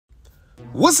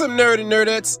What's up, nerd and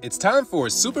nerdettes? It's time for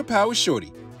Superpowers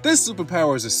Shortie. This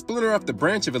superpower is a splinter off the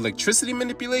branch of electricity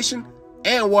manipulation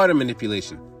and water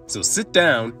manipulation. So sit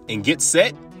down and get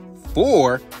set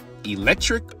for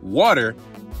electric water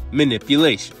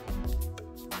manipulation.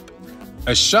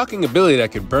 A shocking ability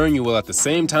that could burn you while at the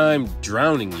same time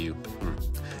drowning you.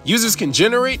 Users can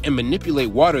generate and manipulate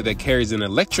water that carries an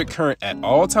electric current at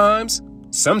all times,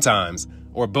 sometimes,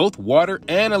 or both water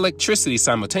and electricity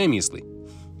simultaneously.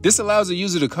 This allows a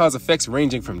user to cause effects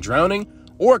ranging from drowning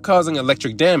or causing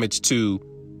electric damage to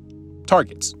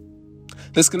targets.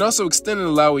 This can also extend and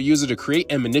allow a user to create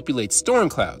and manipulate storm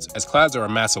clouds, as clouds are a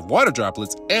mass of water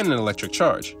droplets and an electric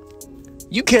charge.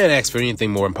 You can't ask for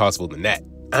anything more impossible than that.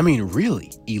 I mean,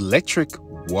 really, electric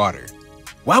water.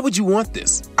 Why would you want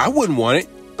this? I wouldn't want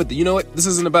it, but you know what? This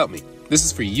isn't about me. This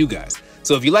is for you guys.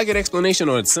 So if you like an explanation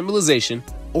on its symbolization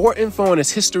or info on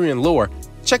its history and lore,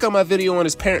 check out my video on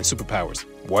its parent superpowers,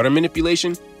 water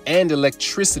manipulation and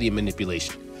electricity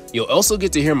manipulation. You'll also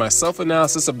get to hear my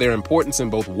self-analysis of their importance in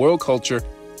both world culture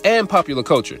and popular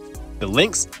culture. The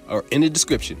links are in the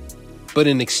description. But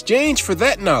in exchange for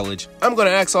that knowledge, I'm going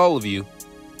to ask all of you,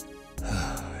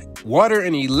 water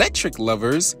and electric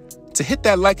lovers, to hit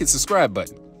that like and subscribe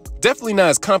button. Definitely not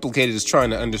as complicated as trying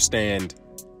to understand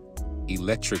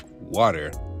electric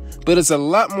water, but it's a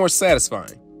lot more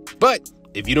satisfying. But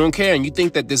if you don't care and you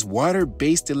think that this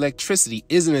water-based electricity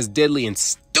isn't as deadly and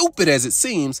stupid as it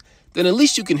seems, then at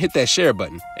least you can hit that share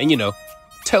button and,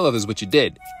 tell others what you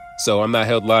did. So I'm not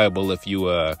held liable if you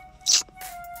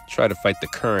try to fight the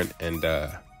current and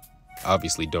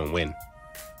obviously don't win.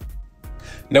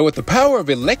 Now, with the power of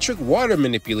electric water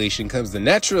manipulation comes the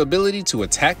natural ability to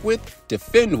attack with,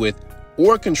 defend with,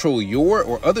 or control your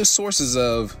or other sources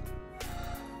of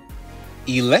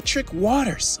electric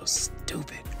water. So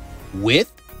stupid.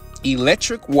 With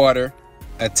electric water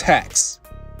attacks.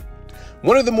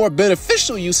 One of the more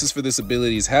beneficial uses for this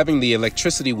ability is having the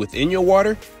electricity within your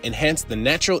water enhance the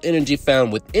natural energy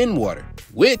found within water,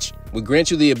 which would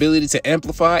grant you the ability to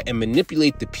amplify and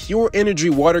manipulate the pure energy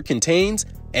water contains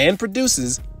and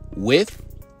produces with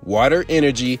water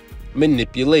energy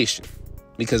manipulation.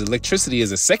 Because electricity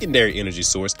is a secondary energy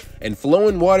source and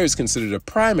flowing water is considered a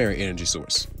primary energy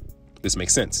source. This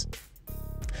makes sense.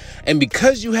 And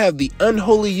because you have the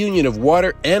unholy union of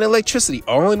water and electricity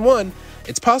all in one,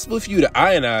 it's possible for you to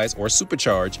ionize or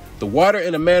supercharge the water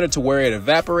in a manner to where it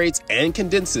evaporates and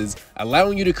condenses,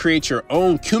 allowing you to create your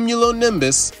own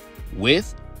cumulonimbus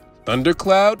with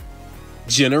thundercloud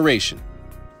generation.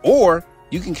 Or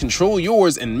you can control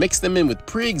yours and mix them in with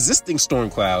pre-existing storm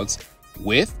clouds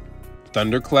with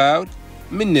thundercloud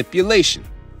manipulation.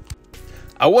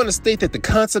 I want to state that the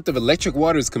concept of electric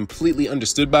water is completely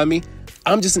understood by me.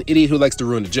 I'm just an idiot who likes to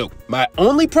ruin the joke. My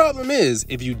only problem is,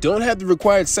 if you don't have the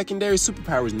required secondary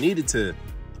superpowers needed to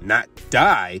not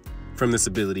die from this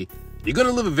ability, you're going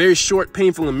to live a very short,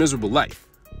 painful, and miserable life.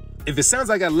 If it sounds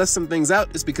like I left some things out,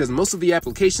 it's because most of the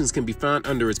applications can be found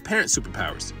under its parent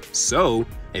superpowers. So,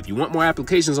 if you want more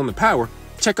applications on the power,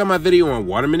 check out my video on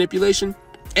water manipulation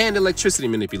and electricity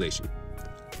manipulation.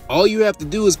 All you have to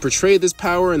do is portray this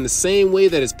power in the same way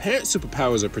that its parent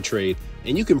superpowers are portrayed,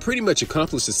 and you can pretty much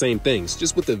accomplish the same things,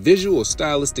 just with a visual or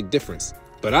stylistic difference.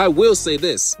 But I will say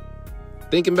this,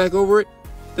 thinking back over it,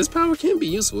 this power can be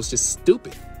useful, it's just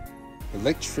stupid.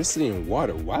 Electricity and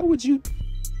water, why would you?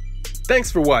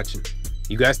 Thanks for watching.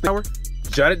 You guys power?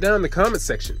 Jot it down in the comment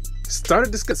section. Start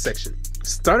a discussion.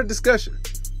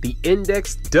 The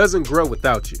index doesn't grow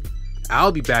without you.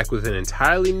 I'll be back with an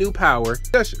entirely new power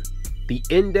discussion. The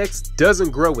index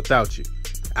doesn't grow without you.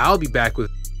 I'll be back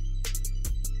with